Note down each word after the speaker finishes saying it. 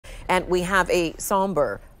And we have a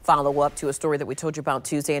somber follow-up to a story that we told you about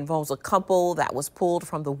Tuesday. It involves a couple that was pulled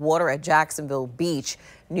from the water at Jacksonville Beach.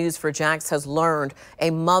 News4Jax has learned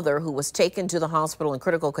a mother who was taken to the hospital in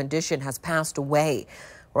critical condition has passed away.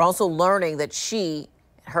 We're also learning that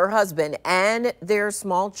her husband, and their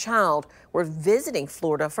small child were visiting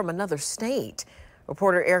Florida from another state.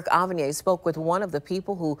 Reporter Eric Avanier spoke with one of the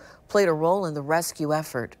people who played a role in the rescue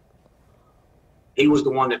effort. He was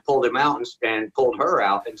the one that pulled him out and pulled her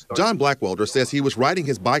out. John Blackwelder says he was riding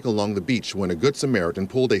his bike along the beach when a Good Samaritan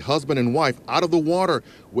pulled a husband and wife out of the water.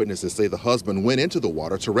 Witnesses say the husband went into the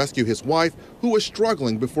water to rescue his wife, who was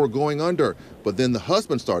struggling before going under. But then the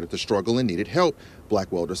husband started to struggle and needed help.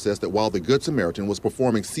 Blackwelder says that while the Good Samaritan was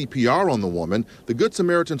performing CPR on the woman, the Good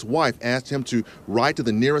Samaritan's wife asked him to ride to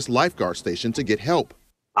the nearest lifeguard station to get help.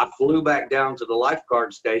 I flew back down to the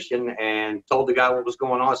lifeguard station and told the guy what was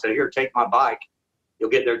going on. I said, "Here, take my bike. You'll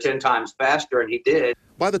get there 10 times faster," and he did.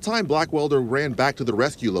 By the time Blackwelder ran back to the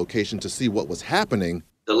rescue location to see what was happening,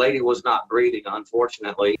 the lady was not breathing,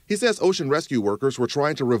 unfortunately. He says ocean rescue workers were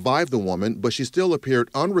trying to revive the woman, but she still appeared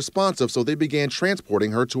unresponsive, so they began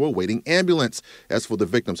transporting her to a waiting ambulance. As for the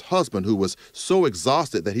victim's husband, who was so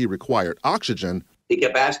exhausted that he required oxygen, he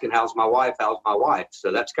kept asking, "How's my wife? How's my wife?"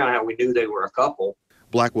 So that's kind of how we knew they were a couple.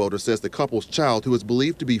 Blackwelder says the couple's child, who is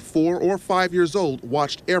believed to be 4 or 5 years old,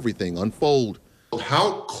 watched everything unfold.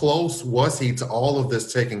 How close was he to all of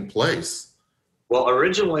this taking place? Well,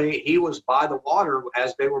 originally he was by the water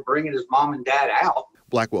as they were bringing his mom and dad out.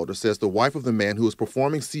 Blackwelder says the wife of the man who was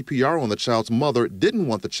performing CPR on the child's mother didn't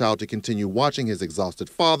want the child to continue watching his exhausted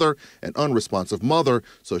father and unresponsive mother,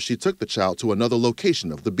 so she took the child to another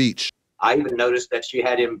location of the beach. I even noticed that she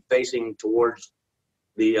had him facing towards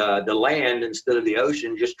the land instead of the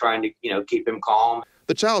ocean, just trying to, keep him calm.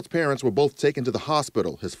 The child's parents were both taken to the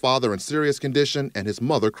hospital, his father in serious condition and his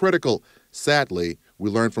mother critical. Sadly, we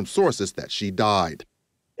learned from sources that she died.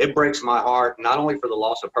 It breaks my heart, not only for the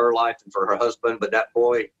loss of her life and for her husband, but that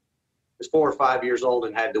boy is 4 or 5 years old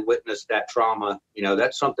and had to witness that trauma.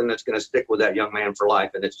 That's something that's going to stick with that young man for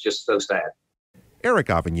life, and it's just so sad. Eric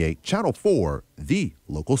Avanier, Channel 4, the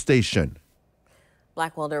local station.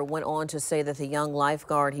 Blackwelder went on to say that the young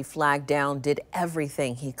lifeguard he flagged down did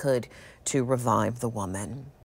everything he could to revive the woman.